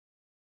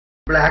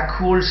Black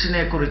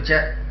ഹോൾസിനെ കുറിച്ച്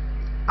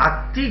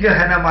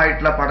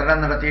അതിഗഹനമായിട്ടുള്ള പഠനം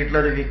നടത്തിയിട്ടുള്ള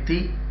ഒരു വ്യക്തി,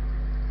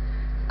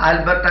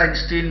 ആൽബർട്ട്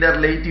ഐൻസ്റ്റീൻ്റെ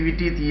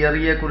റിലേറ്റിവിറ്റി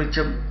തിയറിയെ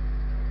കുറിച്ചും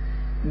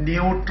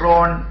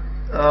ന്യൂട്രോൺ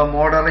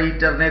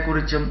മോഡറേറ്ററിനെ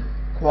കുറിച്ചും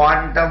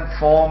ക്വാണ്ടം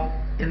ഫോം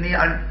എന്നീ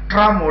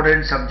അൾട്രാ മോഡേൺ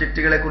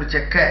സബ്ജക്റ്റുകളെ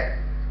കുറിച്ചൊക്കെ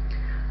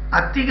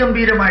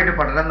അതിഗംഭീരമായിട്ട്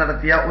പഠനം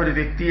നടത്തിയ ഒരു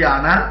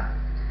വ്യക്തിയാണ്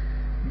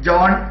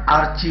ജോൺ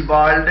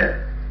ആർച്ചിബാൾഡ്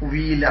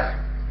വീലർ.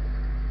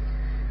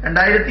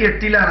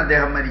 2008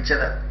 അദ്ദേഹം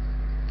മരിച്ചത്.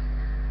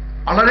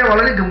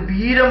 വളരെ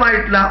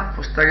ഗംഭീരമായിട്ടുള്ള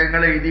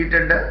പുസ്തകങ്ങൾ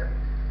എഴുതിയിട്ടുണ്ട്.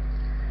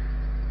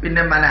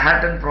 പിന്നെ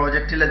മൻഹാട്ടൻ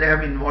പ്രോജക്റ്റിൽ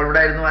അദ്ദേഹം ഇൻവോൾവ്ഡ്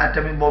ആയിരുന്നു.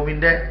 ആറ്റമിക്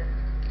ബോംബിന്റെ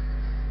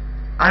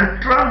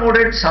അൾട്രാ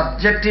മോഡേൺ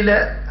സബ്ജക്റ്റിൽ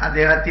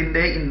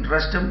അദ്ദേഹത്തിന്റെ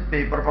ഇൻട്രസ്റ്റും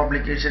പേപ്പർ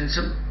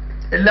പബ്ലിക്കേഷൻസും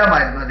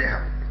എല്ലാമായിരുന്നു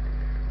അദ്ദേഹം.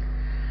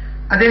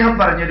 അദ്ദേഹം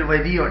പറഞ്ഞൊരു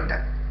വരിയുണ്ട്,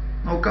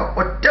 നോക്കുക,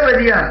 ഒറ്റ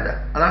വരിയാണിത്,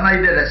 അതാണ്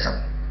അതിന്റെ രസം.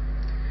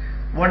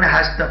 വൺ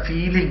ഹാസ് ദ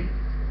ഫീലിംഗ്,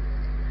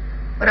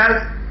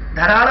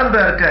 ധാരാളം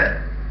പേർക്ക്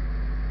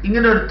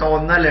ഇങ്ങനൊരു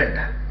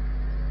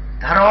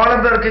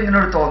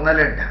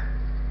തോന്നലുണ്ട്,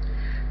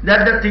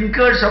 that the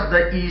thinkers of the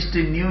East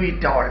knew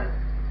it all.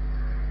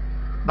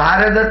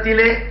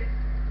 ഭാരതത്തിലെ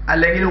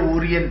അല്ലെങ്കിൽ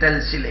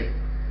ഓറിയന്റൽസിലെ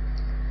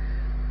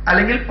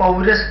അല്ലെങ്കിൽ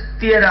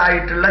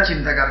പൗരസ്ത്യരായിട്ടുള്ള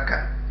ചിന്തകർക്ക്,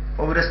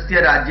 പൗരസ്ത്യ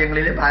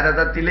രാജ്യങ്ങളിലെ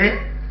ഭാരതത്തിലെ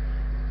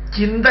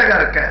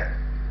ചിന്തകർക്ക്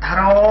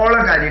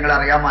ധാരാളം കാര്യങ്ങൾ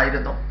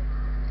അറിയാമായിരുന്നു.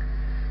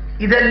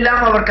 ഇതെല്ലാം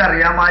അവർക്ക്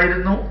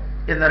അറിയാമായിരുന്നു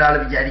എന്നൊരാൾ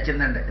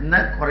വിചാരിക്കുന്നുണ്ട്, ഇന്ന്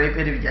കുറെ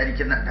പേര്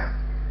വിചാരിക്കുന്നുണ്ട്.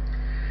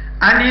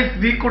 And if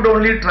we could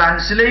only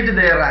translate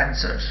there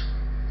answers,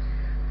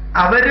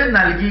 അവര്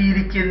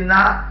നൽകിയിരിക്കുന്ന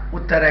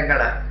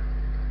ഉത്തരങ്ങള്,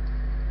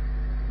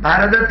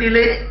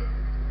 ഭാരതത്തിലെ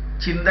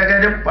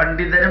ചിന്തകരും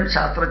പണ്ഡിതരും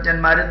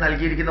ശാസ്ത്രജ്ഞന്മാരും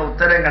നൽകിയിരിക്കുന്ന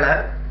ഉത്തരങ്ങള്,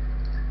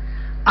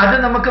 അത്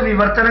നമുക്ക്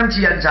വിവർത്തനം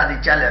ചെയ്യാൻ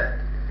സാധിച്ചാൽ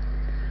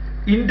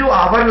ഇൻടു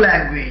അവർ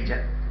ലാംഗ്വേജ്,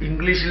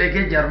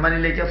 ഇംഗ്ലീഷിലേക്ക്,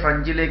 ജർമ്മനിലേക്ക്,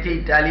 ഫ്രഞ്ചിലേക്ക്,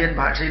 ഇറ്റാലിയൻ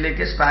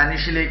ഭാഷയിലേക്ക്,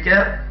 സ്പാനിഷിലേക്ക്,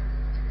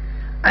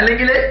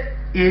 അല്ലെങ്കിൽ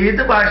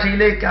ഏത്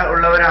ഭാഷയിലേക്ക്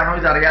ഉള്ളവരാണോ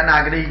ഇതറിയാൻ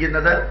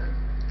ആഗ്രഹിക്കുന്നത്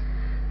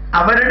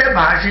അവരുടെ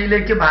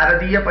ഭാഷയിലേക്ക്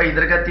ഭാരതീയ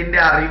പൈതൃകത്തിന്റെ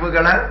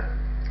അറിവുകള്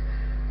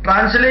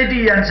ട്രാൻസ്ലേറ്റ്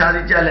ചെയ്യാൻ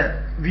സാധിച്ചാൽ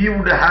we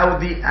would have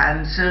the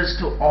answers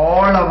to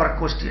all our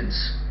questions.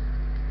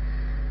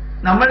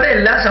 നമ്മളുടെ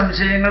എല്ലാ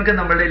സംശയങ്ങൾക്കും,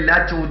 നമ്മളുടെ എല്ലാ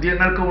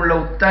ചോദ്യങ്ങൾക്കുമുള്ള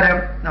ഉത്തരം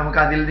നമുക്ക്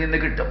അതിൽ നിന്ന്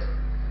കിട്ടും.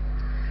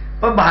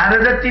 അപ്പൊ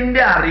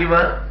ഭാരതത്തിന്റെ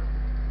അറിവ്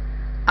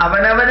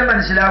അവനവന്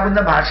മനസ്സിലാകുന്ന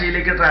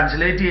ഭാഷയിലേക്ക്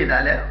ട്രാൻസ്ലേറ്റ്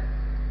ചെയ്താൽ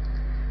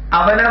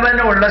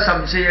അവനവനുള്ള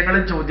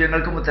സംശയങ്ങളും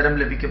ചോദ്യങ്ങൾക്കും ഉത്തരം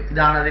ലഭിക്കും.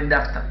 ഇതാണ് അതിന്റെ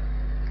അർത്ഥം.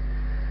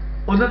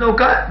 ഒന്ന്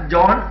നോക്കുക,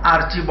 ജോൺ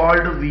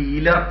ആർച്ചിബാൾഡ്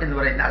വീലർ എന്ന്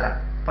പറയുന്ന ആളാണ്.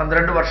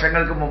 12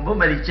 വർഷങ്ങൾക്ക് മുമ്പ്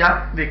മരിച്ച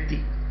വ്യക്തി.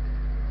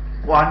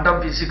 Quantum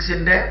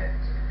ഫിസിക്സിന്റെ,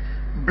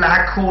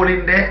 black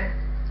ഹോളിന്റെ,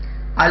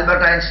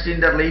 Albert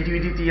ഐൻസ്റ്റീന്റെ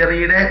relativity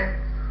തിയറിയുടെ,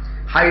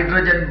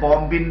 hydrogen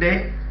ബോംബിന്റെ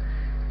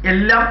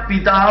എല്ലാം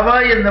പിതാവ്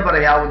എന്ന്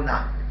പറയാവുന്ന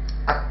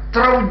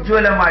അത്ര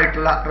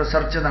ഉജ്ജ്വലമായിട്ടുള്ള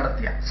റിസർച്ച്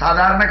നടത്തിയ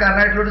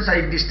സാധാരണക്കാരനായിട്ടുള്ള ഒരു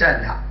സയന്റിസ്റ്റ്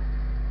അല്ല.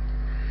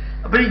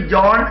 അപ്പൊ ഈ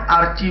ജോൺ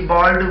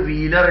ആർച്ചിബാൾഡ്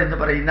വീലർ എന്ന്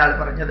പറയുന്ന ആൾ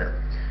പറഞ്ഞത്,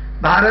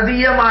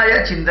 ഭാരതീയമായ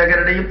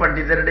ചിന്തകരുടെയും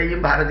പണ്ഡിതരുടെയും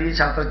ഭാരതീയ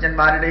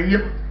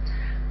ശാസ്ത്രജ്ഞന്മാരുടെയും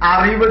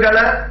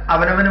അറിവുകള്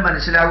അവനവന്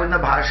മനസ്സിലാകുന്ന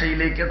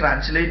ഭാഷയിലേക്ക്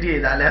ട്രാൻസ്ലേറ്റ്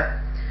ചെയ്താൽ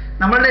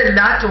നമ്മളുടെ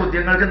എല്ലാ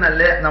ചോദ്യങ്ങൾക്കും,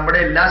 നമ്മുടെ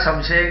എല്ലാ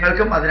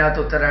സംശയങ്ങൾക്കും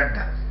അതിനകത്ത്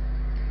ഉത്തരമുണ്ട്.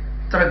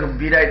 ഇത്ര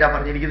ഗംഭീരമായിട്ടാണ്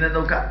പറഞ്ഞിരിക്കുന്നത്.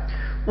 നോക്കാം,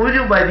 ഒരു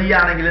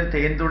വരിയാണെങ്കിലും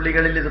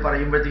തേൻതുള്ളികളിൽ ഇത്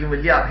പറയുമ്പോഴത്തേക്കും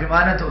വലിയ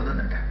അഭിമാനം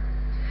തോന്നുന്നുണ്ട്.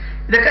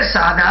 ഇതൊക്കെ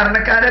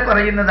സാധാരണക്കാരെ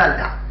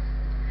പറയുന്നതല്ല.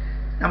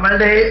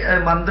 നമ്മളുടെ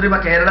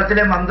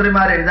കേരളത്തിലെ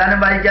മന്ത്രിമാർ, എഴുതാനും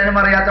വായിക്കാനും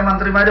അറിയാത്ത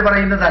മന്ത്രിമാർ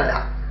പറയുന്നതല്ല.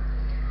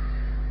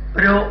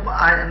 ഒരു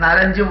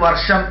 4-5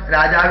 വർഷം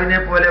രാജാവിനെ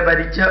പോലെ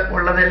ഭരിച്ച്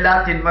ഉള്ളതെല്ലാം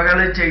തിന്മകൾ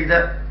ചെയ്ത്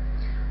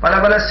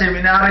പല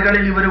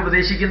സെമിനാറുകളിൽ ഇവർ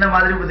ഉപദേശിക്കുന്ന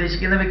മാതിരി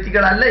ഉപദേശിക്കുന്ന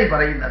വ്യക്തികളല്ല ഈ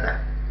പറയുന്നത്.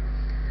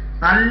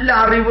 നല്ല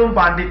അറിവും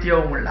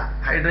പാണ്ഡിത്യവുമുള്ള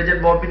ഹൈഡ്രജൻ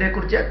ബോംബിനെ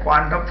കുറിച്ച്,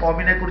 ക്വാണ്ടം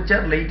ഫോമിനെ കുറിച്ച്,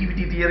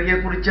 റിലേറ്റിവിറ്റി തിയറിയെ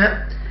കുറിച്ച്,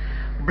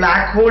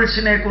 ബ്ലാക്ക്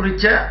ഹോൾസിനെ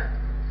കുറിച്ച്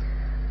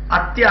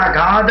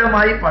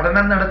അത്യഗാധമായി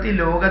പഠനം നടത്തി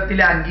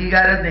ലോകത്തിലെ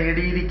അംഗീകാരം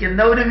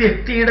നേടിയിരിക്കുന്ന ഒരു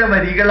വ്യക്തിയുടെ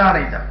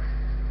വരികളാണിത്.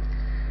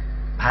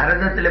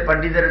 ഭാരതത്തിലെ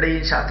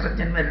പണ്ഡിതരുടെയും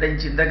ശാസ്ത്രജ്ഞന്മാരുടെയും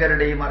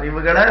ചിന്തകരുടെയും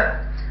അറിവുകള്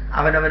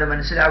അവനവന്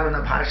മനസ്സിലാകുന്ന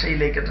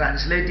ഭാഷയിലേക്ക്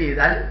ട്രാൻസ്ലേറ്റ്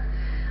ചെയ്താൽ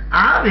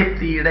ആ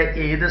വ്യക്തിയുടെ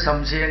ഏത്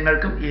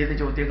സംശയങ്ങൾക്കും ഏത്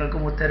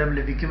ചോദ്യങ്ങൾക്കും ഉത്തരം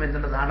ലഭിക്കും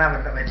എന്നുള്ളതാണ്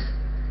അവരുടെ വരി.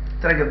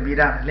 ഇത്ര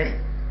ഗംഭീരാണല്ലേ?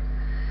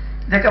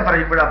 ഇതൊക്കെ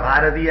പറയുമ്പോഴാണ്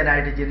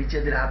ഭാരതീയനായിട്ട്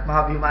ജനിച്ചതിൽ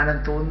ആത്മാഭിമാനം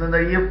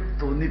തോന്നുകയും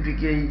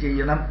തോന്നിപ്പിക്കുകയും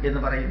ചെയ്യണം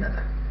എന്ന്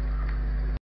പറയുന്നത്.